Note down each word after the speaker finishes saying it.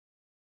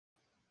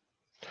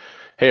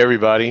Hey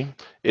everybody,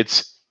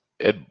 it's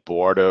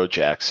Eduardo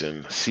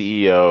Jackson,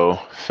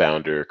 CEO,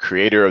 founder,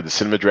 creator of the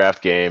Cinema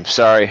Draft game.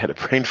 Sorry, I had a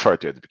brain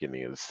fart there at the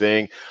beginning of this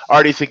thing.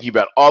 Already thinking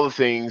about all the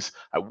things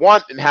I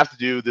want and have to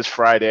do this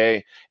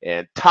Friday,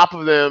 and top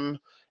of them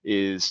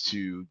is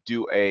to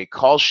do a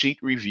call sheet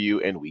review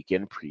and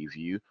weekend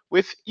preview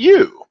with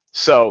you.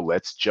 So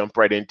let's jump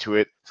right into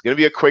it. It's going to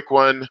be a quick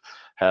one.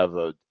 Have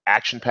an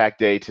action-packed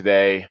day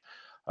today.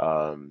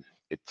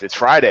 It's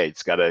Friday.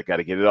 It's gotta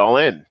get it all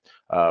in.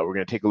 We're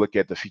going to take a look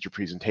at the feature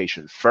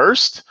presentation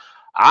first.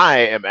 I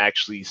am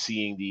actually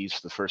seeing these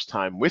for the first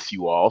time with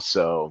you all,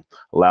 so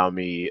allow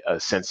me a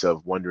sense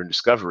of wonder and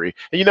discovery.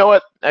 And you know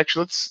what?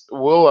 Actually, let's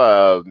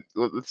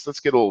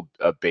get a little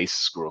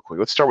basics real quick.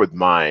 Let's start with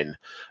mine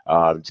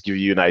to give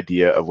you an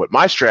idea of what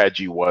my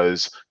strategy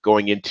was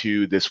going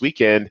into this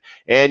weekend.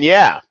 And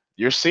yeah,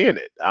 you're seeing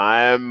it.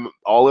 I'm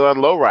all in on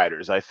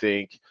lowriders. I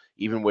think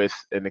even with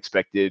an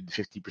expected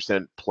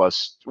 50%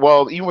 plus,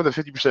 well, even with a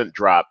 50%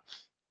 drop,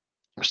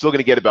 we're still going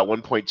to get about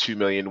 1.2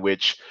 million,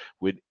 which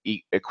would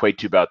equate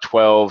to about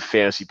 12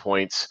 fantasy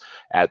points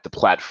at the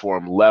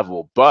platform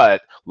level.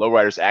 But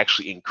lowriders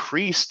actually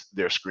increased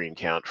their screen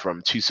count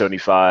from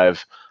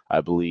 275,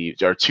 I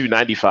believe, or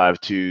 295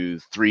 to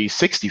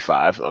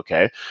 365.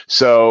 Okay,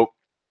 so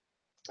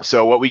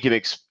what we can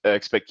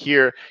expect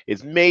here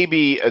is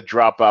maybe a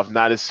drop off,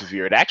 not as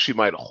severe. It actually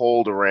might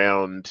hold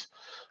around.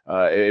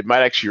 It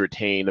might actually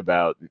retain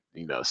about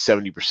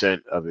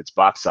 70% of its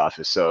box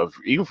office. So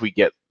even if we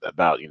get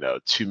about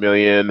 2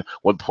 million,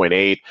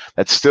 1.8,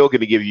 that's still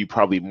going to give you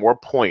probably more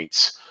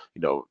points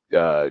in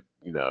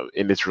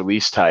its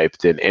release type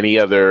than any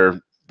other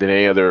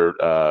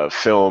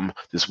film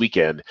this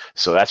weekend.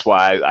 So that's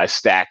why I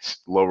stacked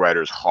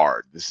lowriders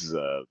hard. This is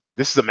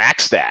a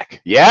max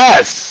stack.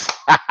 Yes.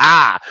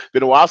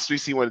 Been a while since we've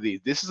seen one of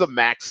these. This is a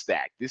max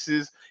stack. This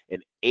is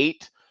an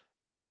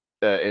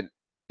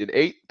an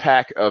 8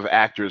 pack of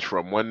actors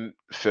from one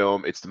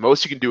film. It's the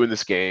most you can do in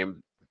this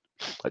game.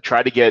 I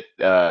try to get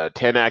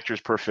 10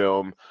 actors per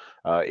film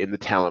in the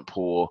talent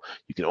pool.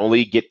 You can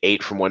only get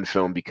 8 from one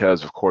film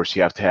because, of course,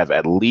 you have to have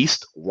at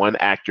least one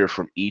actor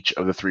from each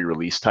of the 3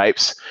 release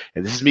types.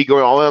 And this is me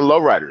going all in on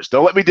lowriders.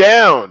 Don't let me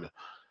down,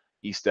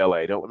 East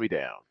LA. Don't let me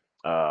down.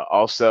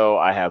 Also,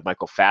 I have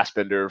Michael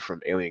Fassbender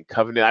from Alien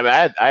Covenant. I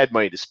mean, I had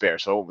money to spare,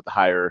 so I went with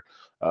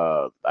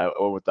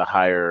the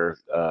higher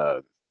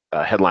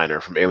headliner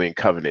from Alien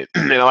Covenant,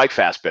 and I like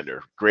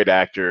Fassbender. Great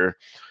actor,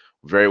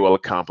 very well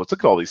accomplished.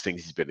 Look at all these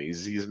things he's been.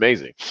 He's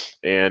amazing,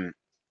 and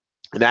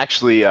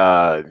actually,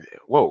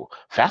 whoa,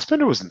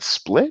 Fassbender was in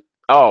Split.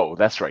 Oh,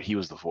 that's right. He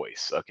was the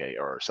voice. Okay,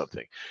 or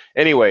something.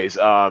 Anyways,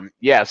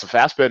 yeah. So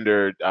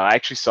Fassbender. I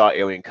actually saw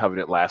Alien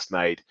Covenant last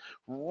night.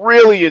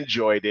 Really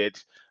enjoyed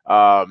it.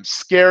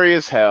 Scary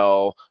as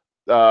hell.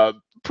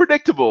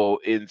 Predictable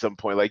in some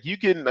point. Like you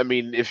can. I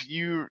mean, if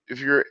you're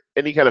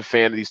any kind of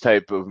fan of these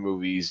type of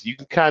movies, you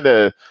can kind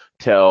of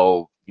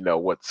tell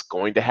what's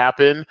going to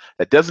happen.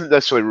 That doesn't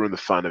necessarily ruin the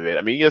fun of it.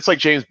 I mean, it's like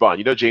James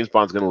Bond. James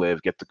Bond's gonna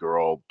live, get the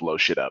girl, blow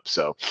shit up.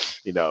 So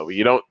you don't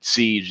go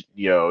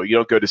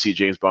to see a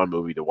James Bond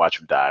movie to watch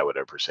him die,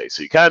 whatever per se.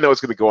 So you kind of know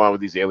what's gonna go on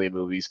with these alien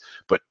movies.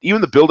 But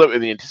even the buildup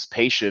and the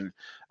anticipation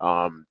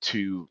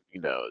to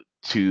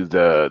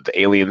the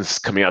aliens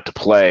coming out to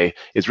play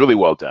is really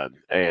well done.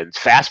 And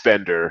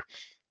Fassbender,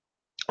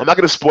 I'm not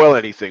going to spoil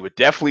anything, but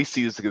definitely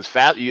see this because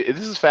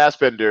this is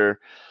Fassbender,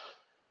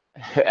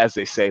 as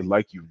they say,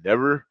 like you've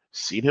never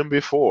seen him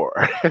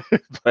before.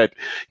 But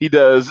he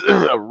does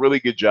a really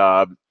good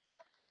job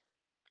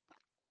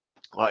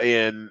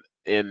in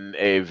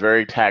a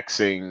very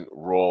taxing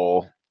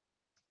role.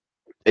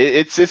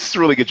 It's a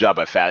really good job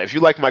by Fass. If you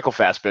like Michael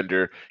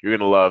Fassbender, you're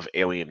gonna love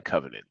Alien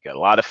Covenant. Got a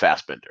lot of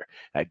Fassbender.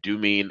 I do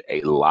mean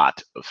a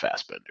lot of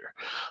Fassbender.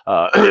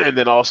 And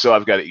then also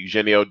I've got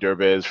Eugenio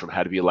Derbez from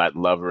How to Be a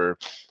Latin Lover.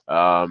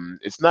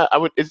 It's not.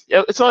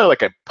 It's not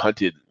like I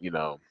punted.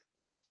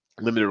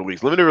 Limited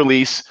release. Limited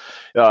release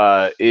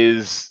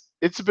is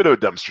it's a bit of a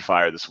dumpster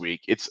fire this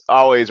week. It's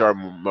always our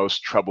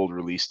most troubled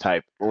release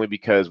type, only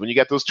because when you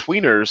got those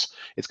tweeners,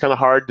 it's kind of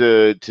hard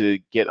to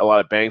get a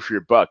lot of bang for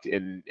your buck.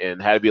 And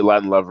How to Be a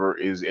Latin Lover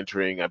is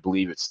entering, I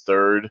believe, its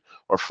 3rd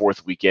or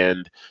 4th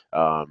weekend.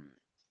 I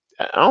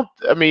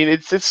mean,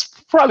 it's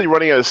probably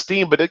running out of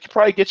steam, but it could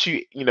probably get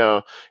you.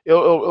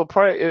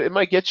 It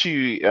might get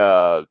you.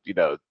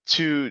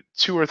 2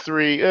 or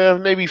 3,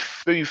 maybe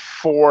 4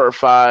 or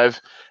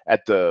 5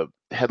 at the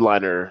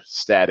headliner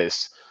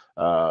status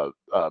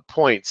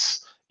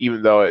points.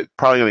 Even though it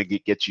probably going to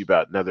get you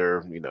about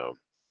another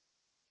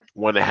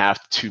 1.5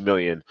 to 2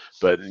 million.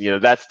 But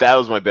that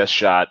was my best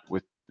shot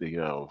with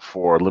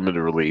for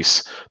limited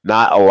release.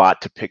 Not a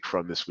lot to pick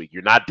from this week.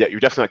 You're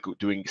definitely not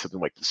doing something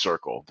like The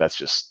Circle. That's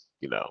just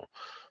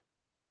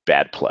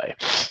bad play.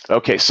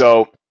 Okay,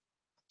 so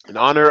in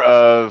honor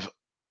of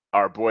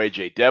our boy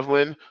Jay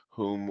Devlin,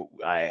 whom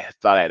I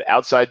thought I had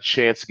outside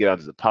chance to get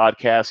onto the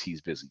podcast,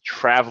 he's busy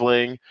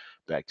traveling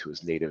back to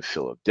his native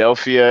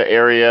Philadelphia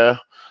area.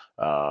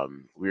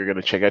 We're going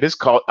to check out his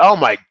call. Oh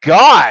my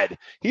God,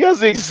 he has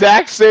the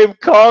exact same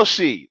call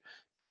sheet.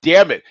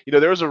 damn it.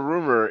 There was a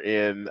rumor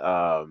in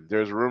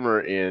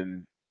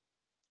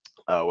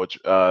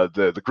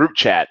the group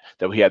chat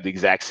that we had the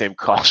exact same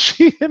call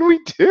sheet, and we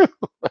do.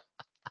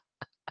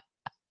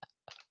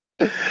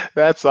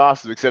 That's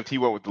awesome. Except he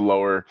went with the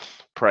lower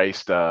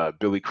priced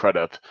Billy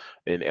Crudup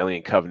in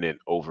Alien Covenant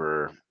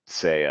over,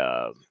 say,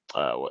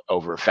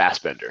 over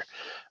Fassbender.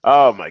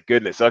 Oh my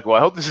goodness. Okay, well, I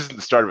hope this isn't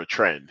the start of a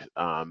trend.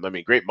 I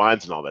mean, great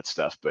minds and all that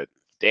stuff, but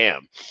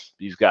damn,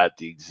 you've got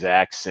the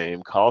exact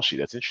same call sheet.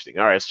 That's interesting.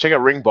 All right, let's check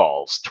out Ring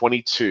Balls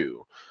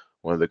 22,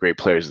 one of the great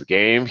players of the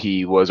game.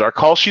 He was our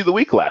call sheet of the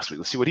week last week.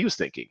 Let's see what he was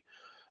thinking.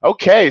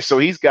 Okay, so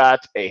he's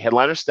got a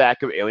headliner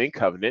stack of Alien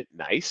Covenant.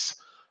 Nice.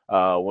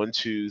 One,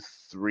 two,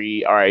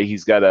 three. All right,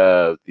 he's got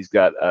a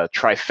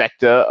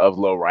trifecta of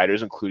low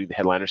riders, including the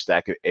headliner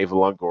stack of Eva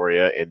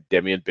Longoria and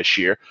Demian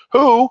Bashir,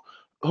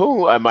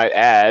 who I might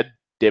add,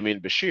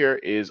 Demian Bashir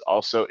is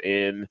also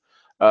in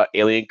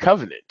Alien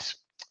Covenant.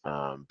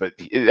 But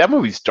that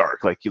movie's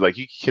dark. Like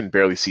you can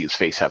barely see his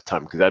face half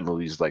time because that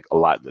movie's like a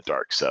lot in the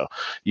dark. So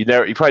you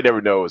probably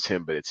never know it was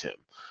him, but it's him.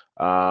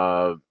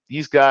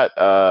 He's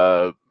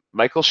got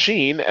Michael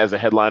Sheen as a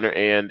headliner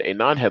and a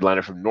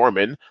non-headliner from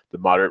Norman, The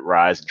Moderate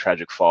Rise and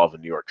Tragic Fall of a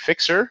New York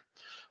Fixer.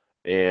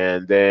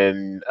 And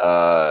then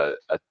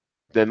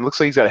looks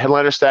like he's got a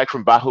headliner stack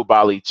from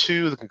Bahubali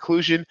 2, The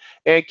Conclusion,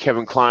 and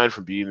Kevin Kline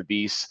from Beauty and the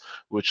Beast,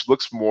 which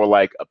looks more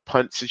like a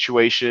punt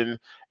situation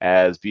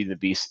as Beauty and the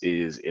Beast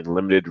is in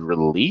limited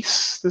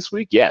release this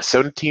week. Yeah,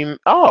 17.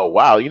 Oh,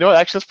 wow. You know what?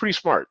 Actually, that's pretty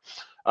smart.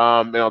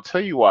 And I'll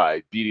tell you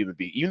why Beauty and the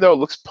Beast, even though it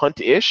looks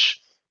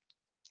punt-ish,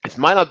 it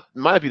might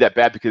not be that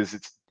bad because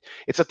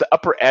it's at the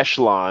upper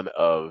echelon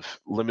of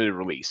limited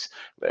release.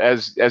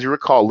 As you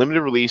recall,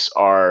 limited release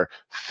are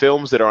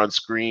films that are on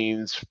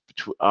screens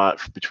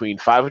between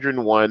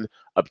 501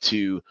 up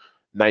to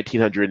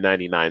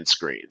 1999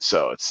 screens.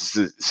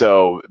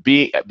 So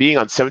being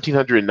on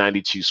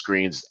 1792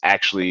 screens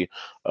actually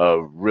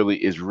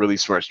really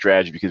smart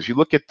strategy, because if you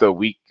look at the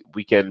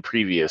weekend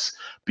previous,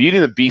 Beauty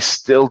and the Beast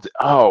still.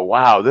 Oh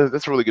wow,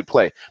 that's a really good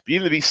play. Beauty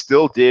and the Beast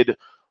still did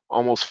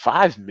almost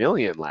 5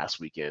 million last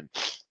weekend.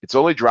 It's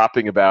only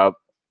dropping about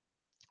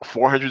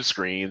 400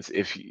 screens.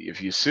 If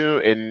you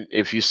assume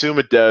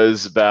it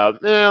does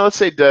about, let's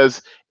say it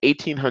does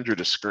 1,800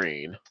 a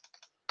screen.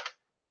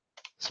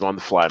 Some on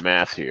the fly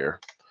math here,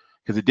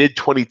 because it did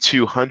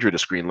 2,200 a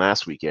screen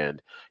last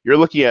weekend. You're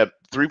looking at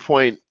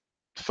 3.59,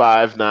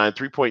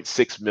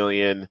 3.6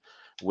 million,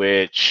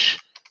 which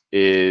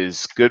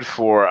is good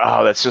for.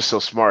 Oh, that's just so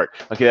smart.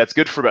 Okay, that's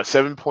good for about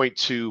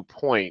 7.2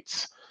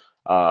 points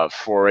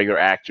for a regular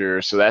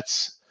actor. So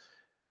that's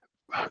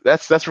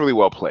really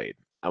well played.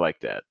 I like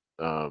that.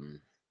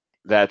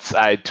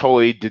 I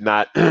totally did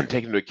not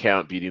take into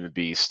account Beauty and the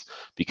Beast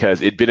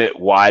because it'd been at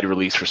wide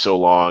release for so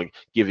long,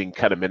 giving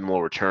kind of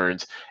minimal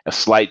returns. A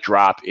slight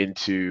drop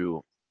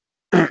into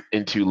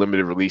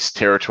limited release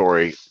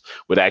territory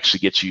would actually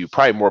get you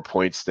probably more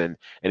points than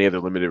any other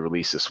limited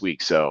release this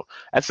week. So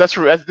this is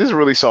a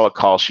really solid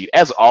call sheet,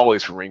 as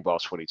always, from Ring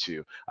Balls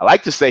 22. I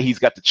like to say he's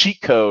got the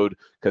cheat code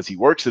because he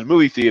works in the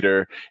movie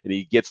theater and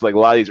he gets like a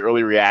lot of these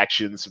early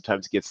reactions.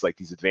 Sometimes he gets like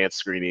these advanced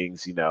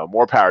screenings.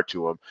 More power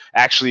to him.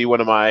 Actually, one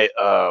of my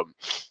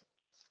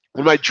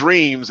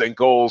dreams and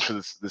goals for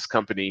this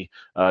company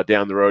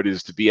down the road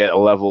is to be at a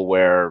level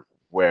where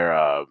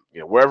wherever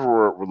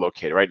we're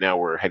located. Right now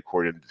we're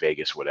headquartered in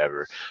Vegas,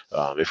 whatever.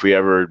 If we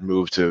ever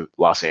move to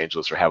Los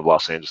Angeles or have a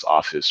Los Angeles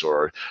office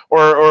or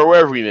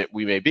wherever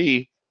we may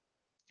be,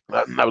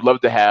 I would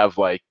love to have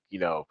like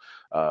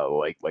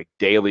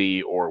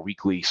daily or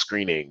weekly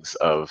screenings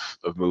of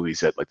movies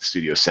that like the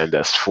studio send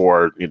us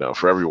for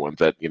everyone,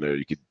 that you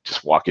could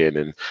just walk in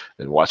and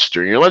watch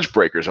during your lunch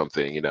break or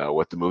something,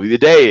 what the movie of the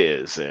day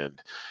is,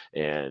 and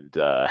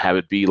have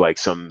it be like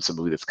some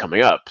movie that's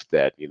coming up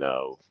that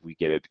we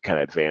get a kind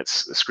of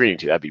advanced screening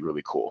to. That'd be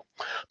really cool.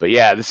 But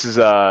yeah, this is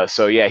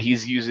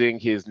he's using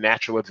his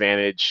natural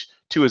advantage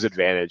to his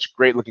advantage.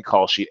 Great looking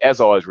call sheet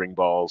as always, Ring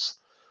Balls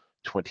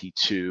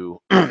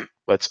 22.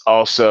 Let's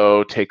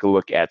also take a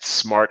look at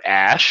Smart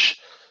Ash,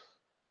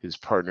 his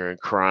partner in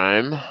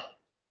crime.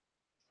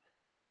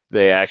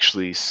 They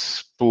actually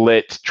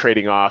split,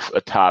 trading off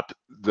atop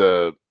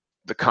the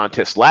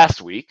contest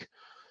last week.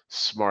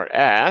 Smart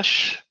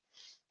Ash.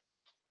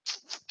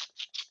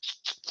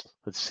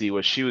 Let's see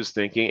what she was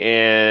thinking.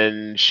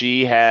 And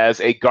she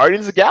has a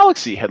Guardians of the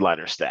Galaxy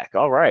headliner stack.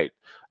 All right.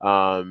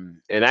 And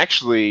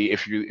actually,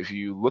 if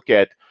you look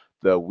at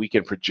the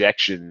weekend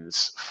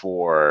projections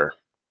for,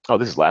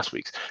 this is last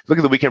week's. Look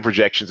at the weekend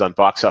projections on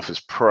Box Office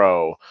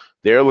Pro.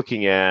 They're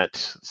looking at,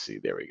 let's see,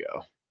 there we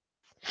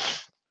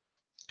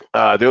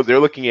go. They're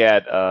looking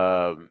at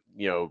Guardians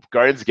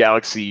of the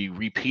Galaxy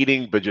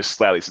repeating, but just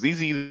slightly. So these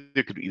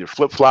could either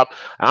flip flop.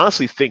 I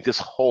honestly think this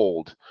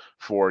hold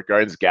for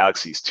Guardians of the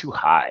Galaxy is too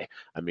high.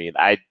 I mean,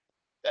 I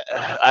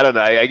don't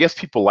know. I guess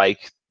people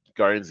like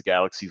Guardians of the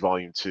Galaxy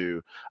Volume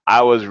 2.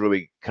 I was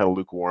really kind of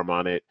lukewarm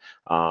on it.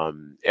 I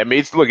mean,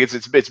 it's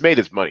made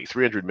its money.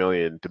 $300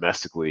 million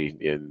domestically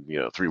in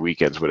 3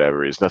 weekends,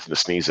 whatever, is nothing to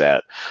sneeze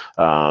at.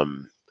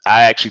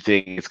 I actually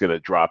think it's going to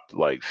drop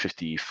like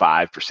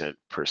 55%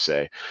 per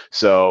se.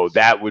 So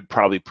that would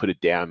probably put it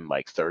down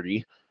like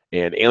 30.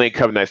 And Alien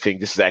Covenant, I think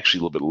this is actually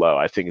a little bit low.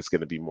 I think it's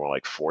going to be more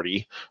like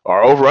 40.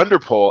 Our over under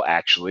poll,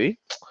 actually,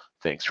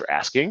 thanks for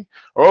asking.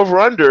 Our over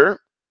under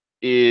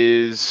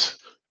is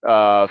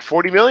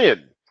 40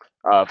 million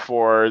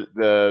for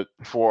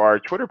our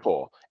Twitter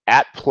poll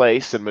at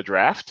Play Cinema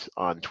Draft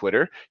on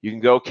Twitter. You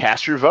can go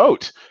cast your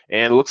vote,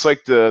 and it looks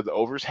like the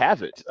overs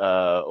have it.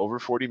 Over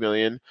 40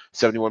 million,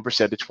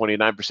 71% to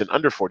 29%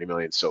 under 40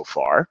 million so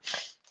far.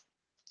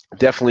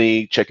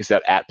 Definitely check us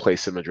out at Play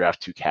Cinema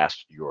Draft to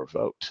cast your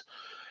vote.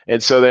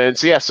 And so then,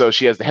 so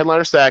she has the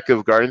headliner stack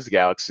of Guardians of the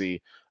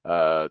Galaxy,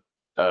 uh,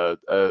 uh,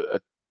 uh,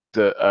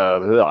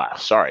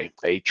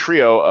 a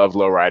trio of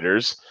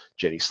lowriders.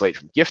 Jenny Slate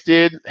from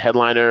Gifted,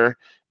 headliner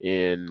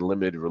in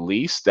limited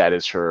release. That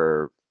is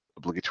her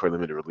obligatory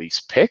limited release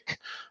pick.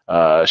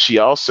 She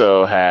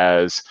also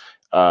has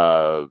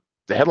the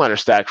headliner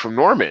stack from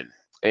Norman,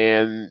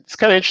 and it's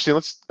kind of interesting.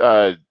 Let's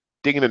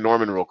dig into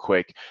Norman real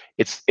quick.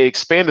 It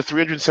expanded to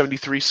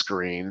 373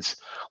 screens.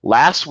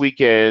 Last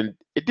weekend,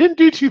 it didn't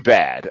do too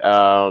bad.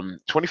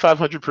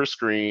 2,500 per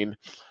screen,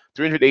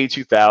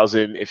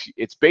 382,000. If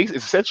it's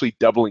essentially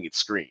doubling its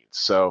screens.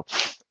 So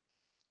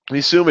we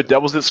assume it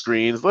doubles its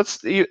screens.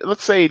 Let's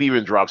say it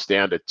even drops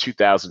down to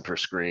 2,000 per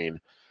screen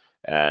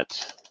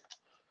at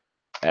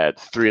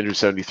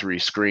 373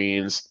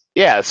 screens.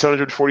 Yeah,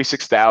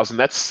 746,000.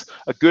 That's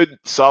a good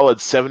solid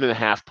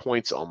 7.5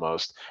 points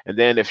almost. And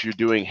then if you're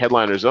doing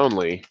headliners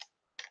only,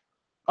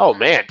 oh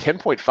man,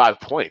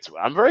 10.5 points.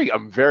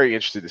 I'm very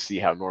interested to see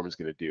how Norman's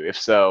going to do. If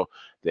so,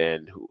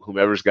 then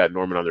whomever's got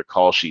Norman on their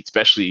call sheet,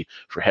 especially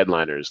for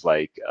headliners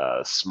like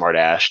Smart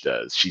Ash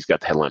does, she's got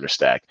the headliner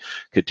stack,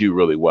 could do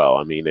really well.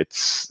 I mean,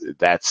 this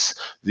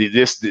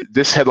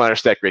headliner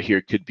stack right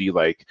here could be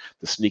like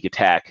the sneak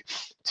attack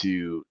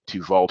to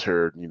vault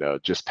her,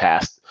 just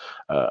past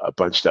a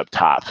bunched up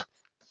top.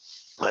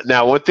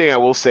 Now, one thing I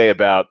will say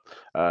about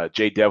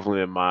Jay Devlin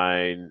and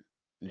mine.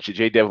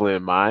 Jay Devlin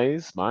and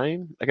mine.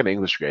 I got an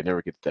English degree. I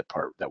never get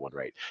that one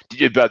right.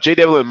 About Jay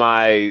Devlin and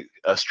my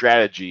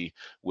strategy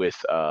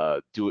with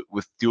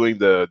doing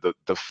the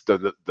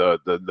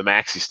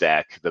maxi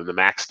stack, the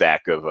max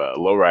stack of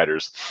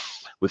lowriders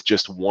with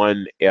just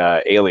one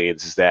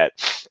aliens is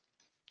that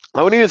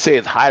I wouldn't even say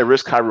it's high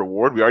risk, high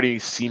reward. We already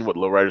seen what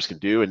lowriders can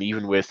do, and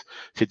even with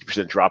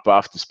 50% drop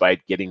off,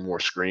 despite getting more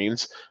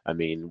screens, I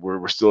mean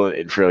we're still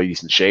in fairly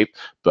decent shape.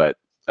 But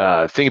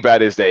thing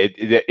about it is that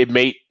it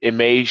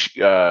may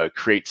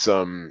create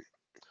some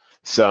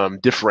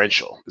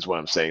differential, is what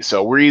I'm saying.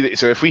 So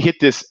if we hit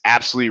this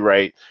absolutely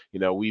right,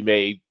 we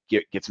may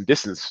get some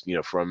distance,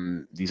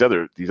 from these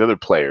other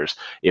players.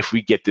 If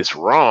we get this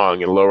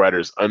wrong and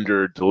lowriders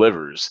under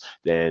delivers,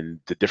 then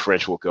the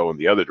differential will go in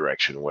the other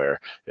direction, where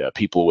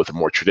people with a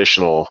more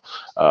traditional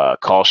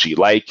call sheet,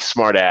 like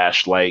Smart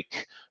Ash,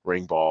 like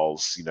Ring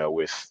Balls,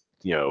 with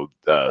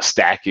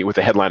stacking with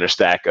a headliner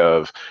stack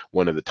of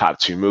one of the top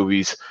two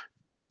movies,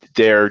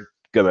 they're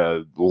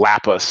gonna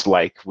lap us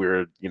like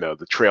we're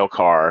the trail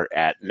car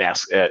at a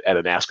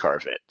NASCAR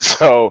event.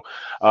 So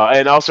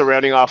and also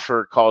rounding off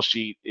her call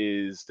sheet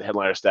is the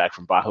headliner stack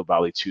from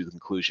Bahubali 2: The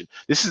Conclusion.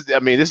 This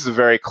is a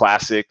very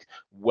classic,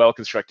 well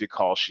constructed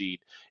call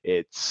sheet.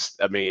 It's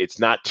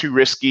not too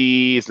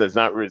risky. It's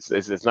not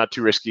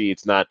too risky.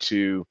 It's not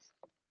too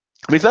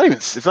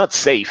it's not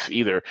safe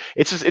either.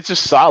 It's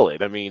just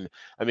solid. The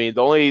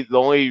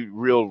only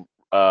real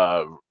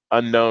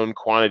unknown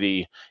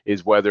quantity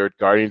is whether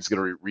Guardian's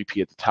going to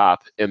repeat at the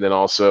top, and then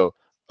also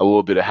a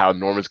little bit of how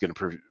Norman's going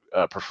to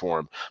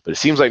perform. But it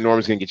seems like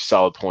Norman's going to get you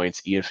solid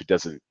points, even if it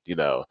doesn't,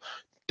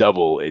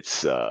 double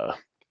its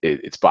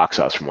box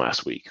office from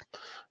last week.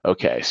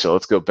 Okay, so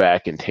let's go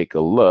back and take a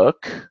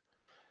look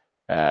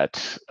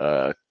at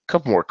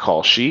couple more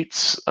call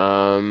sheets.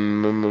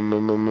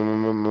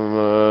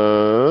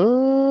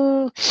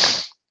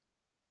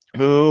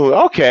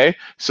 Okay,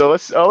 so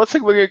let's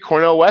take a look at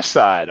Cornel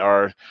Westside,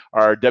 our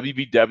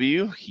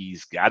WBW.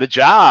 He's got a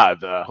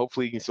job.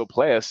 Hopefully, he can still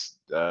play us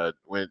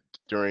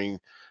during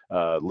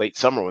late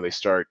summer when they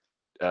start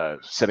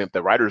setting up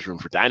the writers' room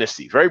for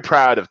Dynasty. Very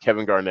proud of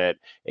Kevin Garnett,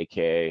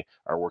 aka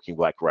our working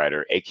black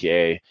writer,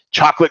 aka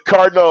Chocolate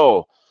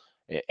Cardinal,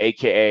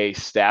 aka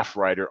staff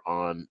writer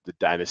on the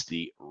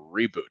Dynasty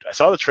reboot. I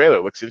saw the trailer;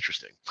 it looks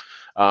interesting,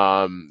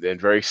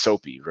 and very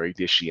soapy, very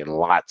dishy, and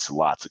lots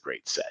of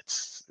great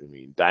sets.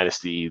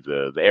 Dynasty,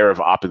 the era of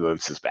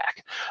opulence is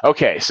back.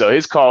 Okay, so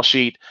his call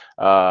sheet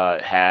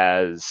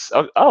has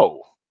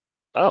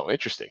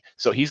interesting.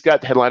 So he's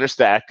got the headliner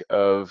stack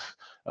of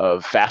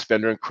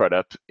Fassbender and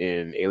Crudup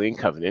in Alien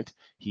Covenant.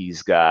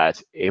 He's got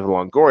Ava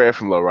Longoria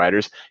from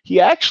Lowriders. He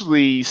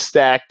actually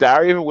stacked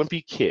Diary of a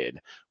Wimpy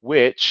Kid,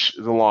 which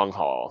the long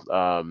haul.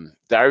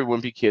 Diary of a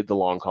Wimpy Kid, the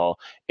long haul.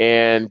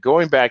 And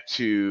going back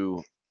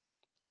to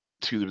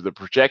the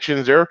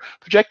projections, they're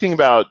projecting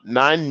about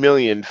 9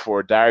 million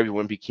for Diary of a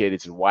Wimpy Kid.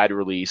 It's in wide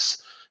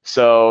release,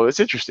 so it's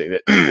interesting.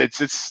 It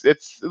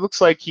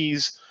looks like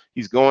he's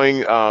He's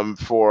going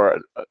for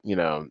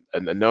a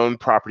known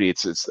property.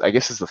 It's I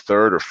guess it's the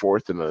third or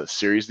fourth in the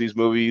series of these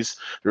movies.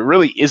 There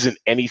really isn't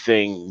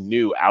anything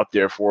new out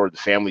there for the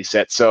family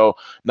set. So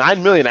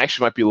 9 million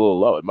actually might be a little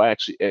low.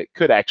 It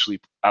could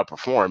actually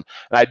outperform. And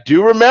I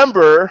do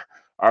remember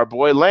our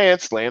boy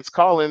Lance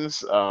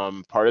Collins,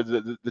 part of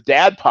the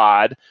Dad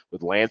Pod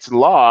with Lance and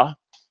Law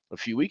a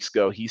few weeks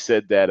ago. He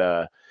said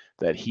that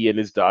he and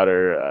his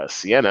daughter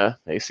Sienna,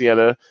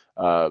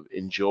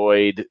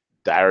 enjoyed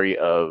Diary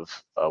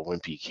of a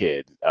Wimpy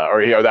Kid,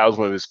 or that was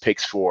one of his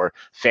picks for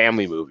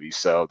family movies.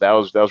 So that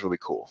was really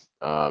cool.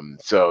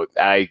 So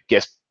I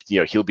guess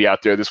he'll be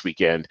out there this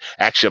weekend.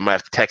 Actually, I'm gonna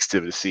have to text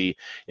him to see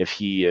if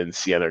he and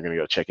Sienna are gonna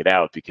go check it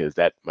out, because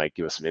that might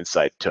give us some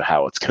insight to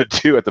how it's gonna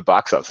do at the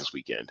box office this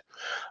weekend.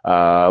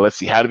 Let's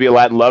see, How to Be a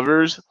Latin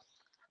Lovers.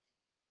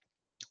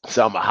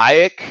 Salma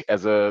Hayek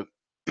as a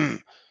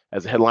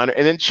as a headliner,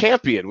 and then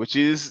Champion, which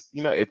is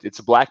it's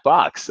a black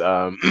box.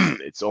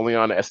 It's only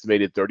on an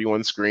estimated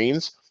 31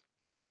 screens.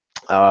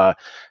 I'm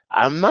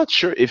not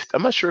sure if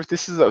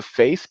this is a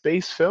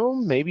faith-based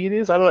film. Maybe it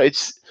is. I don't know.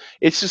 It's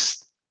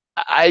just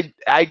I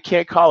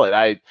can't call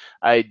it.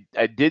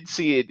 I did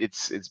see it.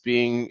 It's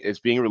being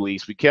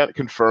released. We can't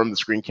confirm the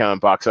screen count on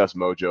Box Office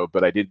Mojo,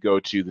 but I did go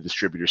to the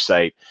distributor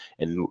site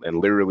and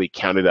literally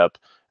counted up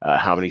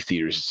how many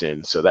theaters it's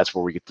in. So that's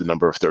where we get the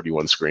number of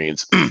 31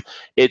 screens.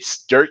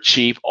 It's dirt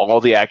cheap.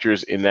 All the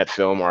actors in that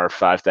film are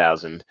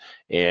 5,000,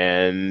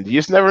 and you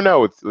just never know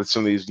with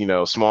some of these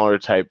smaller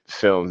type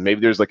films. Maybe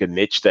there's like a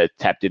niche that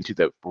tapped into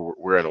that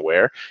we're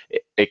unaware.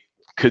 It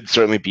could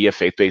certainly be a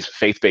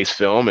faith-based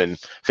film, and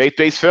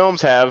faith-based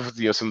films have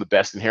some of the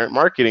best inherent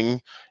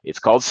marketing. It's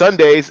called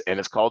Sundays and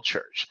it's called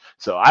church.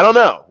 So I don't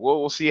know.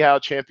 We'll see how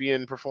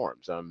Champion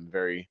performs. I'm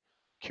very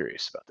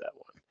curious about that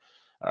one.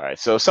 All right,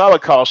 so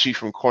solid call sheet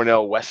from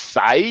Cornell West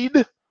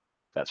Side.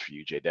 That's for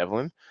you, Jay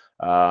Devlin.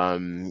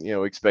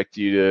 We expect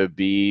you to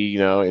be,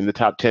 in the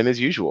top 10 as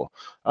usual.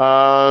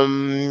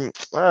 I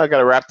got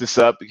to wrap this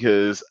up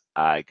because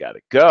I got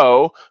to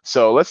go.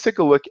 So let's take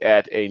a look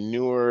at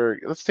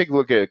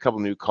a couple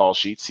new call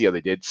sheets, see how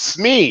they did.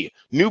 Smee,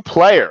 new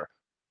player.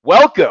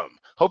 Welcome.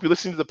 Hope you're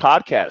listening to the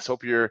podcast.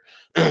 Hope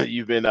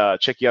you've been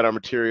checking out our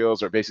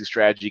materials, our basic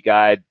strategy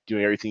guide,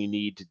 doing everything you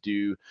need to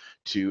do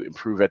to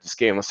improve at this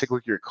game. Let's take a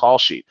look at your call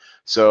sheet.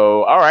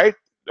 So, all right.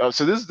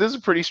 So this is a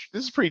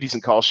pretty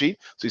decent call sheet.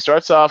 So he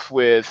starts off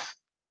with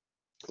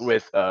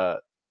the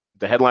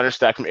headliner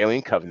stack from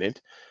Alien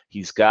Covenant.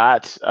 He's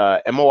got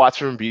Emma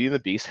Watson from Beauty and the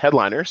Beast,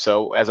 headliner.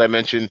 So as I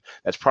mentioned,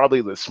 that's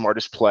probably the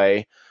smartest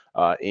play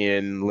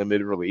in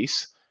limited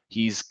release.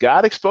 He's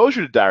got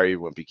exposure to Diary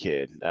of a Wimpy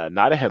Kid,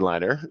 not a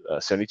headliner,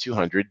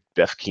 7,200,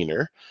 Beth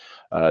Keener.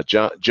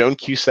 Joan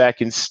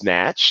Cusack in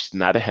Snatch,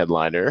 not a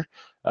headliner.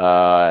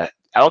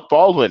 Alec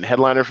Baldwin,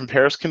 headliner from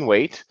Paris Can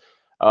Wait.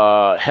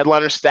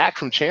 Headliner stack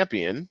from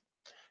Champion,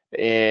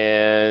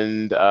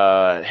 and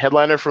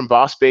headliner from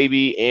Boss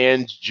Baby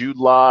and Jude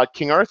Law,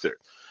 King Arthur.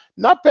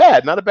 Not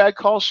bad, not a bad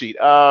call sheet.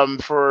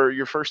 For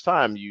your first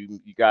time, you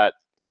got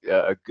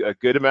a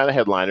good amount of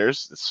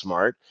headliners. That's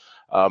smart.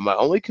 My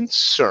only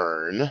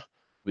concern and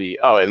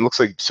it looks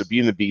like Beauty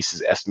and the Beast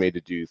is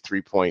estimated to do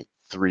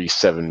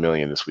 3.37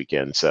 million this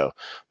weekend, so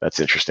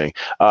that's interesting.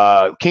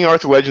 King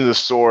Arthur: Legend of the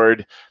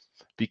Sword,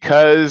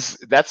 because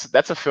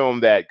that's a film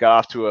that got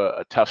off to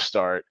a tough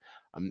start.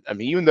 I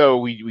mean, even though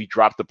we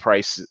dropped the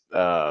price,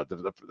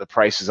 the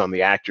prices on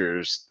the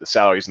actors, the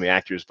salaries on the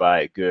actors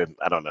by a good,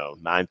 I don't know,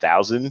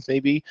 9,000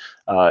 maybe.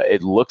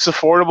 It looks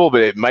affordable,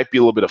 but it might be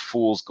a little bit of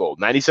fool's gold.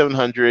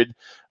 9,700.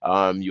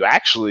 You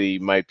actually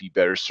might be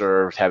better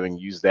served having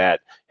used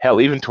that,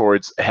 hell, even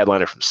towards a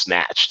headliner from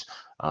Snatched.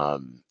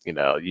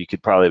 You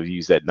could probably have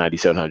used that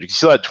 9,700. You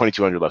still had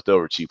 2,200 left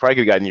over, so you probably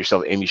could have gotten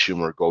yourself Amy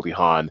Schumer or Goldie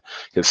Hawn,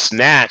 because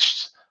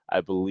Snatched,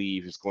 I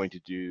believe, is going to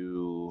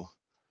do.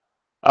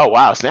 Oh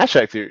wow, Snatch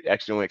actually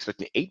only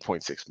expecting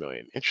 8.6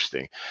 million.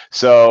 Interesting.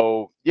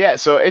 So yeah,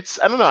 so it's,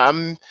 I don't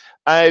know.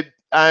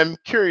 I'm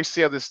curious to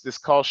see how this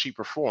call sheet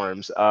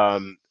performs.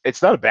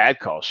 It's not a bad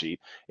call sheet.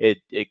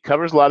 It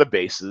covers a lot of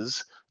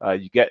bases.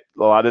 You get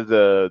a lot of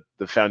the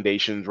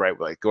foundations right,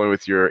 like going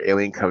with your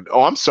Alien Covenant.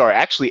 Oh, I'm sorry.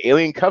 Actually,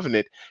 Alien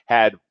Covenant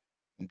had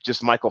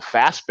just Michael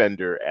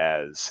Fassbender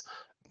as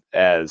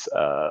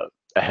a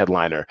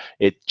headliner.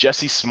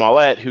 Jesse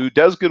Smollett, who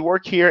does good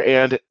work here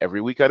and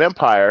every week on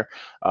Empire,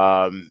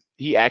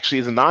 he actually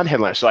is a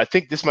non-headliner. So I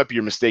think this might be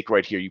your mistake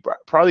right here. You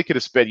probably could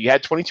have spent, you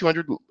had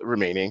 2,200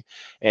 remaining,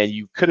 and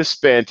you could have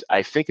spent,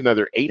 I think,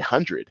 another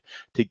 800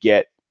 to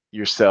get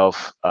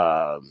yourself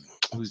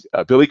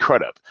Billy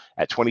Crudup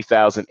at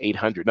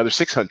 20,800, another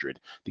 600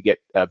 to get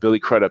Billy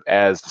Crudup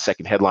as the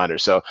second headliner.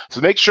 So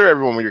make sure,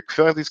 everyone, when you're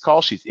filling out these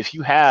call sheets, if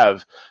you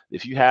have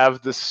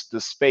the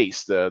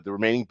space, the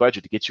remaining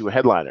budget to get you a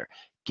headliner,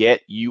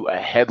 get you a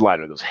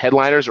headliner. Those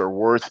headliners are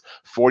worth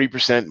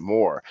 40%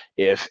 more.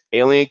 If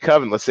Alien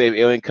Covenant, let's say if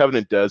Alien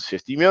Covenant does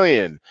 50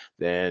 million,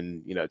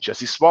 then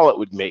Jesse Smollett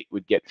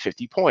would get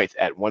 50 points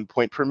at 1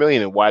 point per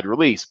million in wide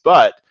release.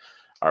 But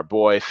our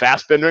boy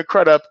Fassbender and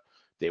Crudup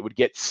they would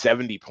get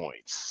 70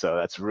 points. So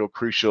that's a real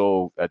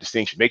crucial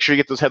distinction. Make sure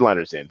you get those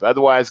headliners in. But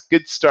otherwise,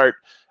 good start,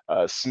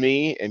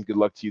 Smee, and good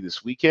luck to you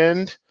this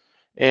weekend.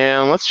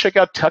 And let's check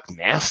out Tuck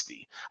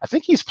Nasty. I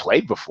think he's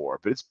played before,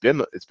 but it's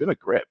been a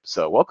grip.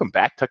 So welcome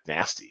back, Tuck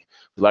Nasty.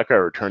 We like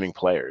our returning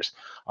players.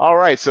 All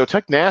right, so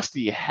Tuck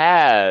Nasty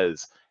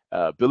has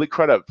Billy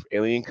Crudup,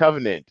 Alien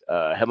Covenant,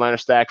 headliner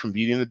stack from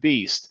Beauty and the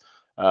Beast.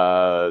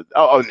 And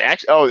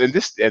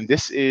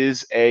this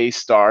is a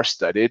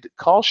star-studded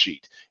call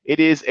sheet. It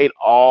is an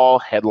all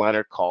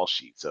headliner call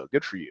sheet, so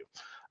good for you.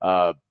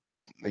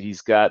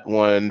 He's got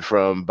one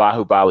from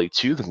Bahubali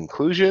 2, The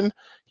Conclusion.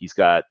 He's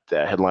got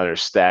the headliner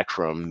stack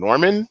from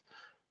Norman,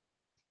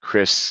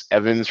 Chris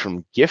Evans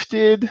from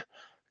Gifted,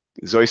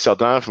 Zoe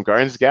Saldana from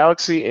Guardians of the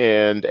Galaxy,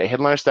 and a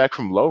headliner stack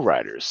from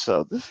Lowriders.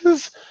 So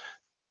this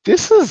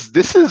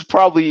is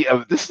probably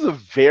a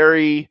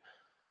very,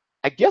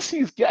 I guess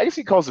he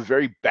calls it a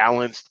very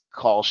balanced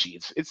call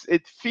sheet.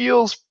 It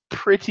feels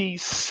pretty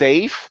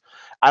safe.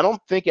 I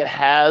don't think it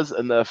has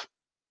enough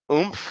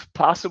oomph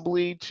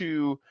possibly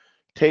to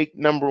take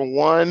number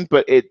one,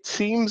 but it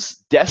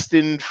seems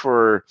destined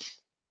for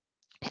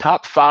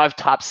top 5,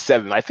 top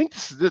 7. I think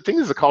this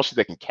is a call sheet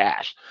that can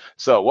cash.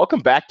 So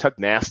welcome back, Tuck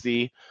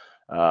Nasty.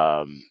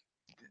 I'm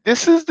gonna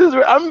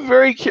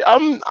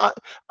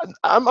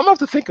have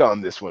to think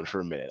on this one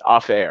for a minute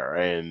off air,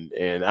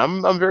 and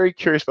I'm very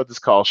curious about this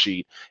call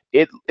sheet.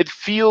 It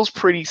feels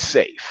pretty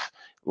safe,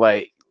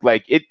 like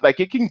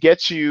it can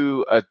get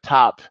you a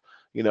top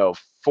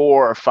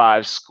 4 or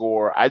 5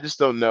 score. I just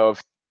don't know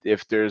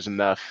if there's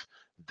enough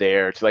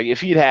there to, like,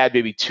 if he'd had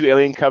maybe 2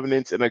 Alien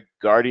Covenants and a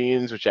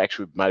Guardians, which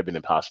actually might have been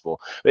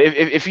impossible. But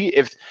it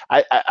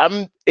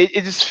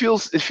just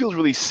feels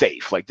really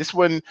safe. Like this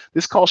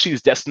call sheet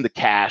is destined to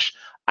cash.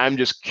 I'm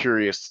just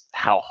curious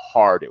how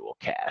hard it will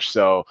cash.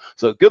 So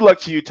good luck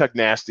to you, Tuck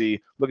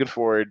Nasty. Looking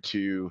forward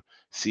to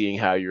seeing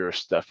how your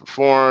stuff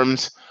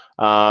performs.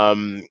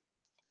 Trying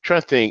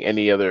to think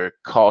any other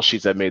call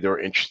sheets I made that were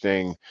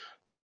interesting.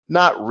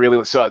 Not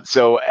really.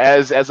 So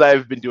as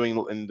I've been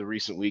doing in the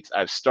recent weeks,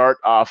 I've start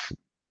off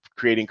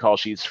creating call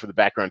sheets for the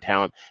background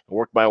talent and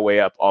work my way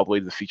up all the way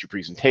to the feature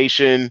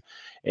presentation.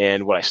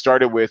 And what I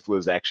started with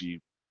was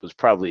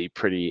probably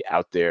pretty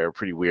out there,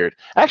 pretty weird.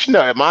 Actually,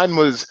 no, mine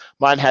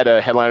had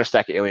a headliner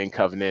stack of Alien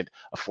Covenant,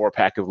 a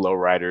 4-pack of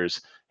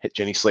Lowriders, hit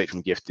Jenny Slate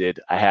from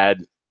Gifted. I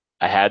had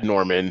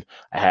Norman,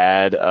 I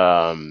had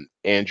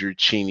Andrew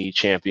Cheney,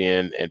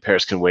 Champion, and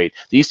Paris Can Wait.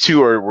 These two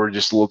were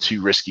just a little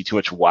too risky, too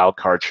much wild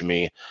cards for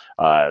me.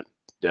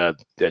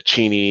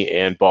 Cheney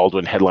and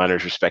Baldwin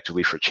headliners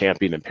respectively for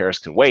Champion and Paris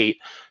Can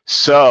Wait.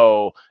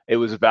 So it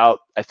was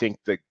about, I think,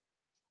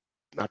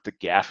 not the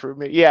Gaffer,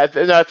 maybe. Yeah,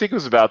 I think it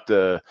was about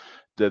the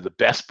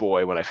Best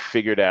Boy when I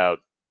figured out.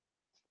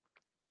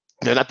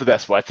 No, not the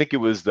Best Boy. I think it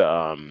was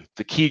the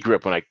Key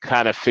Grip when I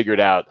kind of figured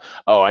out,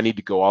 oh, I need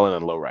to go all in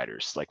on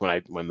Lowriders. Like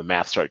when the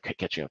math started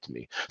catching up to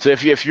me. So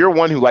if you're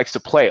one who likes to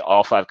play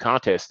all 5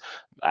 contests,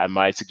 I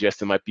might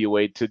suggest it might be a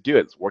way to do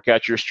it. Work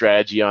out your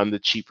strategy on the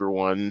cheaper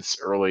ones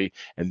early,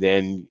 and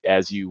then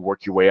as you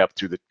work your way up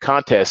through the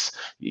contests,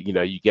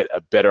 you get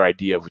a better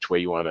idea of which way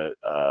you want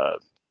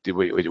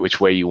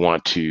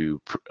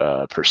to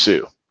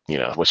pursue.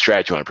 What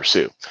strategy you want to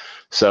pursue.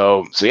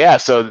 So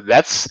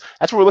that's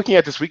what we're looking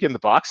at this weekend in the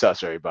box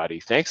house, everybody.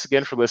 Thanks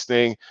again for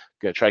listening.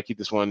 Gonna try to keep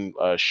this one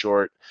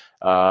short.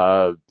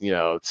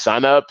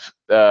 Sign up,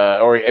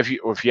 or if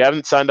you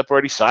haven't signed up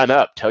already, sign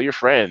up. Tell your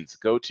friends.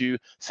 Go to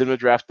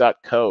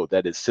cinemadraft.co.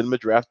 That is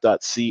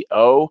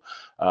cinemadraft.co.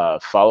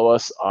 Follow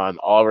us on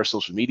all of our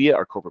social media,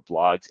 our corporate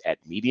blogs at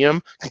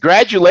Medium.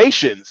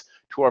 Congratulations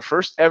to our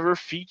first ever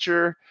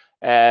feature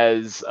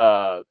as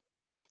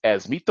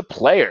Meet the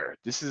Player.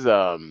 This is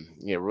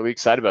really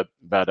excited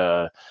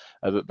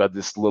about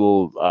this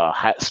little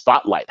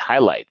spotlight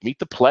highlight. Meet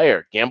the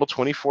Player, Gamble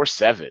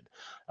 24/7.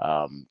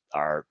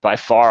 By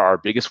far our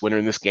biggest winner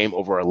in this game,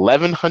 over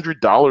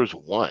 $1,100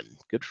 won.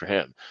 Good for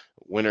him.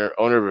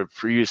 Owner of a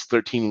previous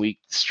 13-week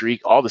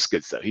streak, all this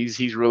good stuff.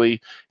 He's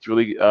really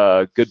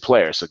good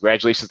player. So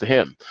congratulations to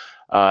him.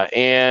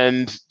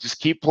 And just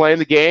keep playing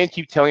the game.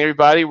 Keep telling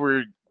everybody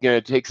we're going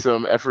to take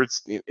some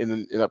efforts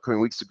in upcoming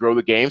weeks to grow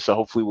the game. So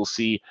hopefully we'll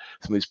see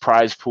some of these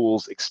prize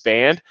pools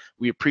expand.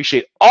 We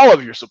appreciate all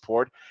of your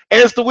support. And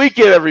it's the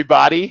weekend,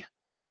 everybody.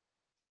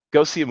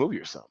 Go see a movie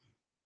or something.